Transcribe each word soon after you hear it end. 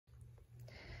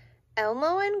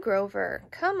Elmo and Grover,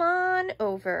 come on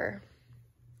over.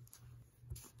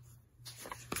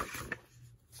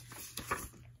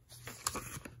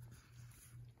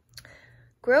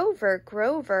 Grover,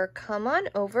 Grover, come on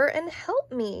over and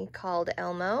help me, called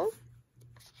Elmo.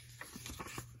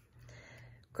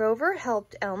 Grover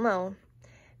helped Elmo.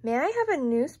 May I have a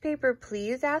newspaper,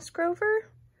 please? Asked Grover.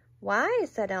 Why?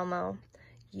 Said Elmo.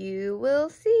 You will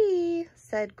see,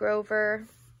 said Grover.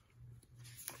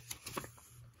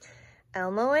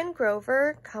 Elmo and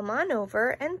Grover, come on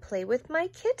over and play with my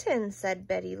kitten, said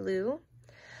Betty Lou.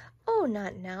 Oh,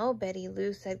 not now, Betty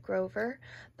Lou, said Grover,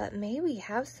 but may we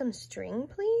have some string,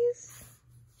 please?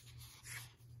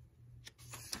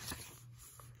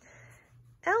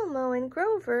 Elmo and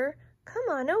Grover, come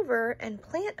on over and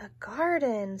plant a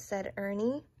garden, said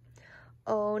Ernie.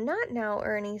 Oh, not now,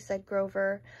 Ernie, said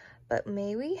Grover, but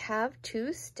may we have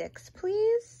 2 sticks,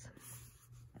 please?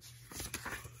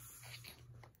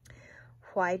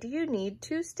 Why do you need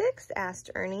 2 sticks? Asked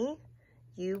Ernie.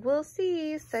 You will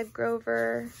see, said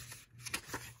Grover.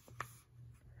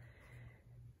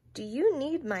 Do you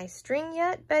need my string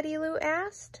yet? Betty Lou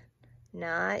asked.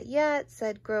 Not yet,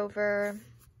 said Grover.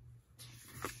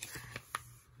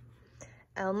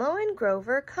 Elmo and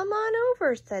Grover, come on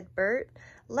over, said Bert.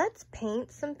 Let's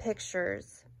paint some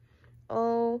pictures.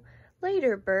 Oh,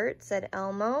 later, Bert, said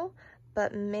Elmo,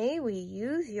 but may we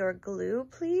use your glue,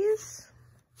 please?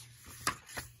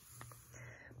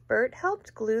 Bert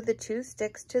helped glue the 2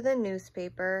 sticks to the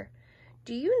newspaper.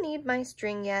 Do you need my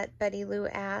string yet? Betty Lou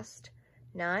asked.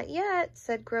 Not yet,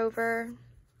 said Grover.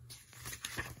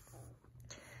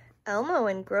 Elmo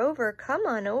and Grover, come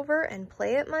on over and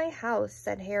play at my house,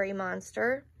 said Harry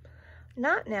Monster.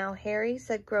 Not now, Harry,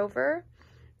 said Grover,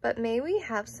 but may we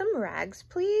have some rags,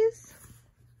 please?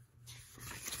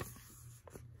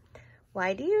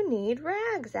 Why do you need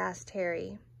rags? Asked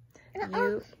Harry.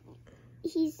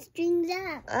 He strings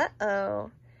up.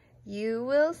 Uh-oh. You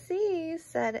will see,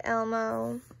 said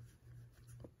Elmo.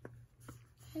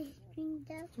 He strings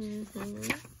up.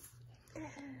 Mm-hmm.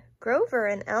 Grover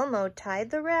and Elmo tied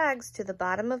the rags to the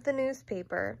bottom of the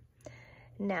newspaper.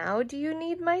 Now do you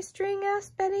need my string?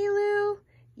 Asked Betty Lou.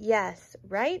 Yes,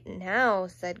 right now,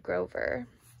 said Grover.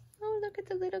 Oh, look at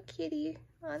the little kitty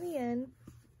on the end.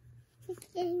 He's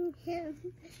getting him.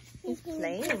 He's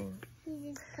playing.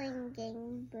 He's just playing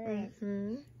game bird.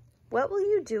 Mm-hmm. What will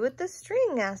you do with the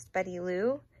string? Asked Betty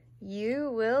Lou.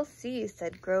 You will see,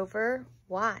 said Grover.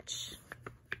 Watch.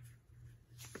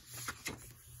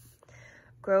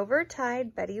 Grover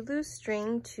tied Betty Lou's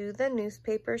string to the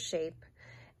newspaper shape.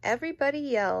 Everybody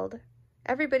yelled.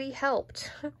 Everybody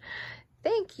helped.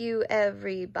 Thank you,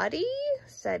 everybody,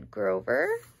 said Grover.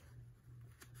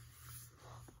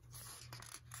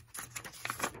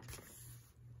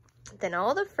 Then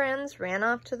all the friends ran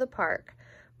off to the park.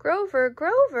 Grover,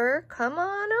 Grover, come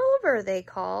on over, they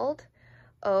called.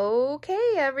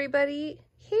 Okay, everybody,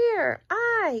 here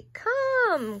I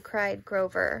come, cried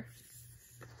Grover.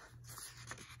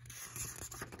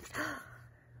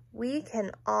 We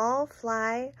can all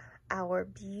fly our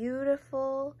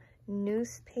beautiful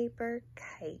newspaper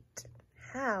kite.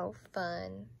 How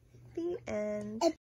fun. The end.